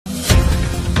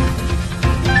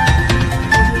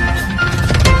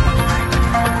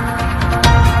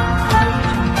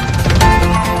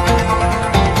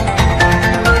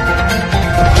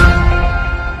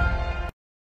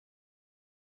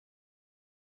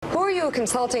you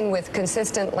consulting with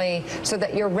consistently so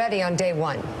that you're ready on day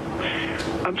one?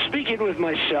 I'm speaking with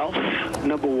myself,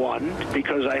 number one,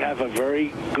 because I have a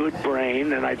very good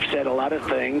brain and I've said a lot of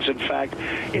things. In fact,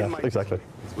 exactly.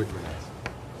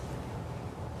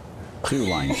 Two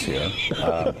lines here.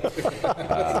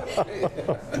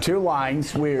 Two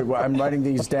lines. I'm writing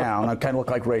these down. I kind of look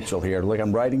like Rachel here. Like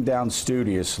I'm writing down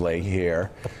studiously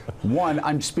here. One,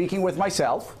 I'm speaking with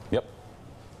myself. Yep.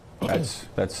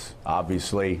 That's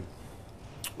obviously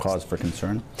cause for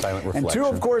concern. Silent reflection. And two,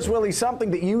 of course, Willie,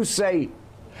 something that you say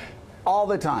all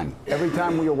the time. Every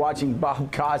time we were watching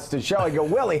Bob Costa's show, I go,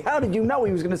 Willie, how did you know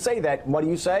he was going to say that? What do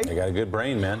you say? I got a good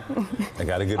brain, man. I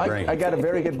got a good brain. I got a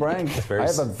very good brain. I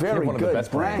have a very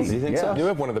good brain. Do you think so? You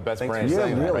have one of the best brains. You're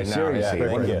saying that really right now. seriously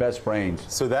Yeah, one of the best brains.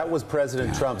 So that was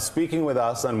President Trump speaking with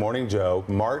us on Morning Joe,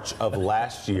 March of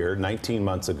last year, 19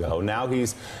 months ago. Now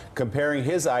he's comparing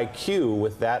his IQ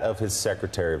with that of his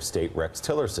Secretary of State, Rex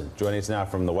Tillerson. Joining us now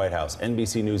from the White House,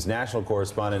 NBC News national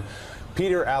correspondent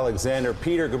Peter Alexander.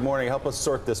 Peter, good morning. Help us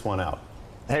sort this one out.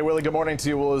 Hey, Willie, good morning to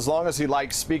you. Well, as long as he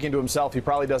likes speaking to himself, he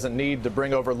probably doesn't need to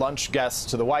bring over lunch guests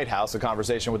to the White House. A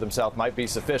conversation with himself might be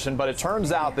sufficient. But it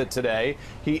turns out that today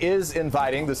he is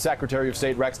inviting the Secretary of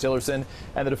State, Rex Tillerson,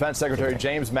 and the Defense Secretary,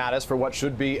 James Mattis, for what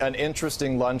should be an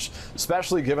interesting lunch,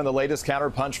 especially given the latest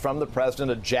counterpunch from the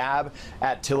president, a jab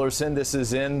at Tillerson. This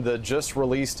is in the just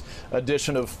released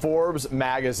edition of Forbes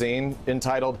magazine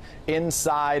entitled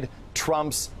Inside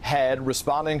Trump's Head,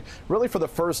 responding really for the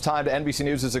first time to NBC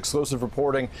News' exclusive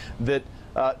reporting that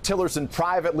Tillerson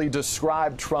privately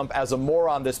described Trump as a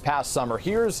moron this past summer.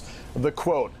 Here's the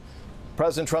quote.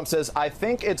 President Trump says, "I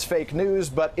think it's fake news,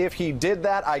 but if he did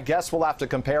that, I guess we'll have to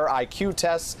compare IQ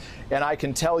tests, and I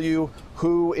can tell you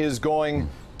who is going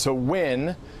to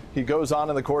win." He goes on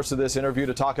in the course of this interview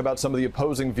to talk about some of the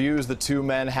opposing views the two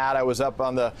men had. I was up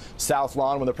on the South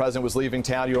Lawn when the president was leaving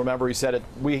town. You remember he said,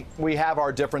 we have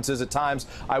our differences at times.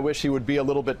 I wish he would be a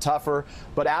little bit tougher.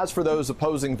 But as for those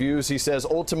opposing views, he says,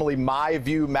 ultimately, my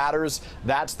view matters.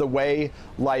 That's the way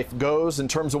life goes. In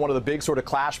terms of one of the big sort of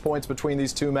clash points between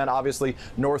these two men, obviously,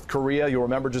 North Korea. You'll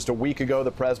remember just a week ago,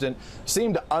 the president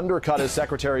seemed to undercut his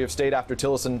Secretary of State after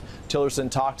Tillerson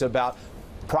talked about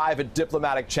private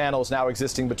diplomatic channels now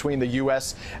existing between the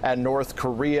U.S. and North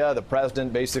Korea. The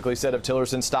president basically said of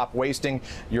Tillerson, stop wasting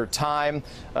your time.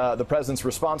 The president's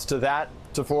response to that,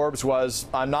 to Forbes, was,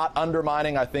 I'm not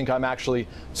undermining, I think I'm actually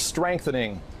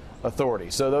strengthening authority.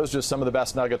 So those are just some of the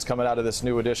best nuggets coming out of this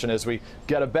new edition as we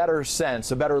get a better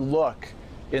sense, a better look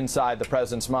inside the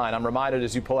president's mind. I'm reminded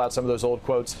as you pull out some of those old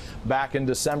quotes back in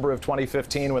December of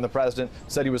 2015 when the president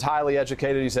said he was highly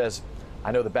educated. He says,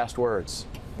 I know the best words.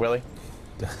 Willie?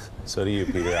 So do you,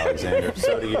 Peter Alexander.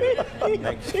 So do you.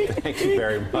 Thank you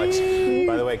very much.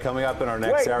 By the way, coming up in our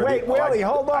next hour. Wait, Willie,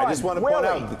 hold on. I just want to point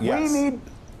out. Yes.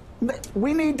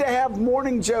 We need to have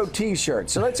Morning Joe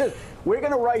T-shirts. So we're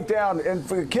going to write down, and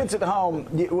for the kids at home,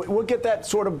 we'll get that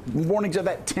sort of Morning Joe,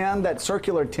 that tin, that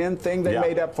circular tin thing they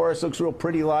made up for us. Looks real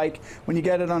pretty like when you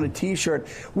get it on a T-shirt.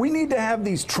 We need to have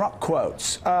these Trump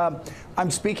quotes.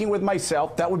 I'm speaking with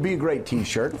myself. That would be a great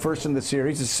T-shirt, first in the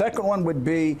series. The second one would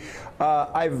be,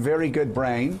 I have a very good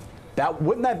brain.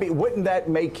 Wouldn't that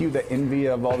make you the envy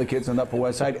of all the kids on the Upper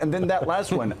West Side? And then that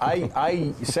last one,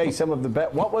 I say some of the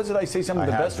best. What was it? I say some of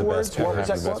the best words. What was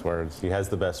that? The best words. He has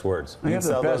the best words. I have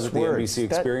the best at the NBC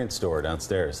Experience store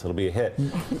downstairs. It'll be a hit.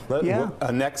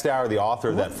 Next hour, the author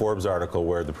of that Forbes article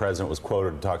where the president was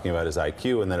quoted talking about his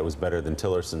IQ and that it was better than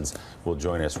Tillerson's will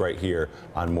join us right here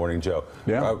on Morning Joe.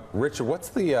 Yeah. Richard, what's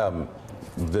the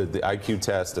IQ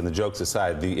test and the jokes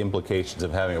aside, the implications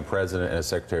of having a president and a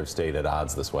Secretary of State at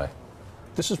odds this way?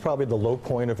 This is probably the low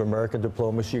point of American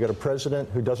diplomacy. You got a president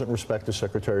who doesn't respect the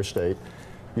Secretary of State.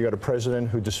 You got a president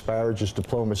who disparages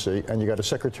diplomacy, and you got a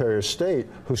Secretary of State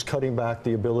who's cutting back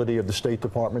the ability of the State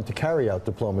Department to carry out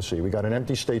diplomacy. We got an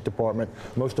empty State Department.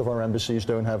 Most of our embassies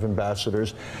don't have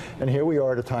ambassadors. And here we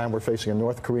are at a time we're facing a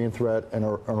North Korean threat and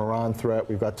an Iran threat.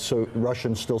 We've got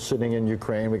Russians still sitting in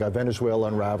Ukraine. We got Venezuela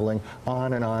unraveling,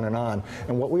 on and on and on.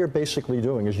 And what we are basically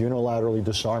doing is unilaterally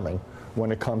disarming when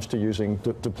it comes to using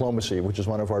diplomacy, which is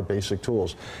one of our basic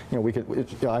tools. You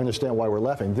know, I understand why we're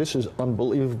laughing. This is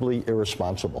unbelievably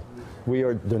irresponsible. We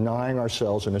are denying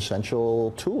ourselves an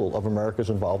essential tool of America's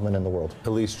involvement in the world.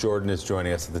 Elise Jordan is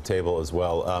joining us at the table as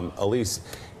well. Elise,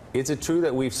 Is it true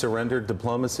that we've surrendered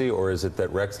diplomacy, or is it that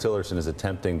Rex Tillerson is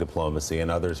attempting diplomacy and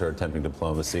others are attempting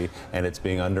diplomacy and it's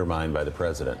being undermined by the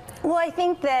president? Well, I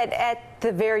think that at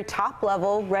the very top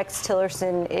level, Rex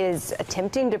Tillerson is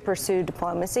attempting to pursue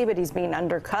diplomacy, but he's being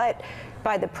undercut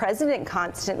by the president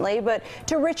constantly. But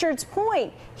to Richard's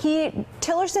point,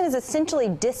 Tillerson has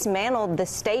essentially dismantled the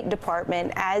State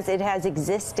Department as it has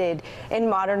existed in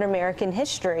modern American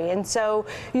history. And so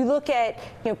you look at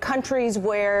countries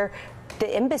where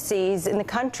the embassies in the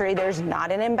country, there's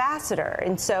not an ambassador.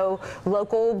 And so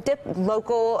local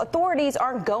authorities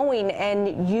aren't going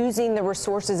and using the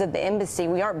resources of the embassy.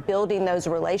 We aren't building those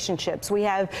relationships. We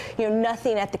have,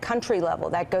 nothing at the country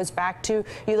level. That goes back to,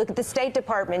 you look at the State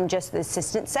Department, just the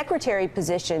assistant secretary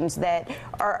positions that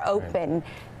are open. Right.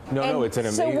 No, it's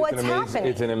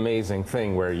an amazing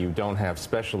thing where you don't have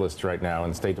specialists right now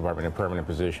in the State Department in permanent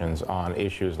positions on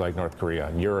issues like North Korea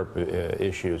and Europe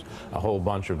issues, a whole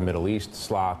bunch of Middle East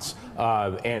slots,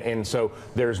 and so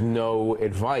there's no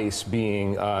advice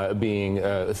being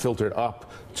filtered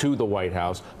up to the White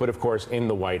House. But of course, in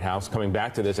the White House, coming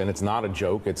back to this, and it's not a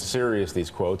joke, it's serious, these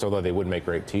quotes, although they would make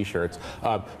great T-shirts,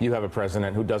 you have a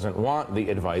president who doesn't want the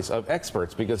advice of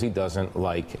experts because he doesn't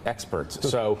like experts.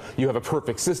 So you have a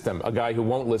perfect system, a guy who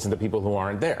won't listen to people who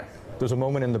aren't there. There's a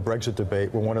moment in the Brexit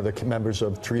debate where one of the members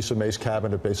of Theresa May's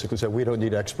cabinet basically said, we don't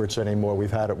need experts anymore. We've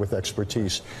had it with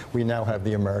expertise. We now have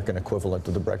the American equivalent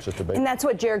of the Brexit debate. And that's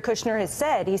what Jared Kushner has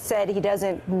said. He said he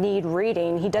doesn't need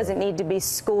reading. He doesn't need to be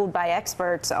schooled by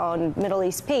experts on Middle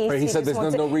East peace. Right, he said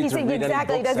there's no read to read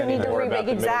exactly, any books doesn't need to read about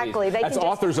exactly. The That's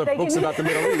authors of books about the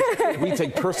Middle East. We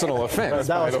take personal offense,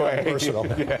 now by the way. Personal.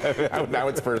 Yeah, now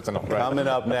it's personal. Right. Coming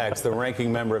up next, the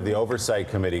ranking member of the Oversight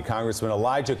Committee, Congressman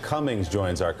Elijah Cummings,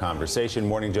 joins our conversation.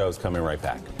 Morning Joe's coming right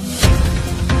back.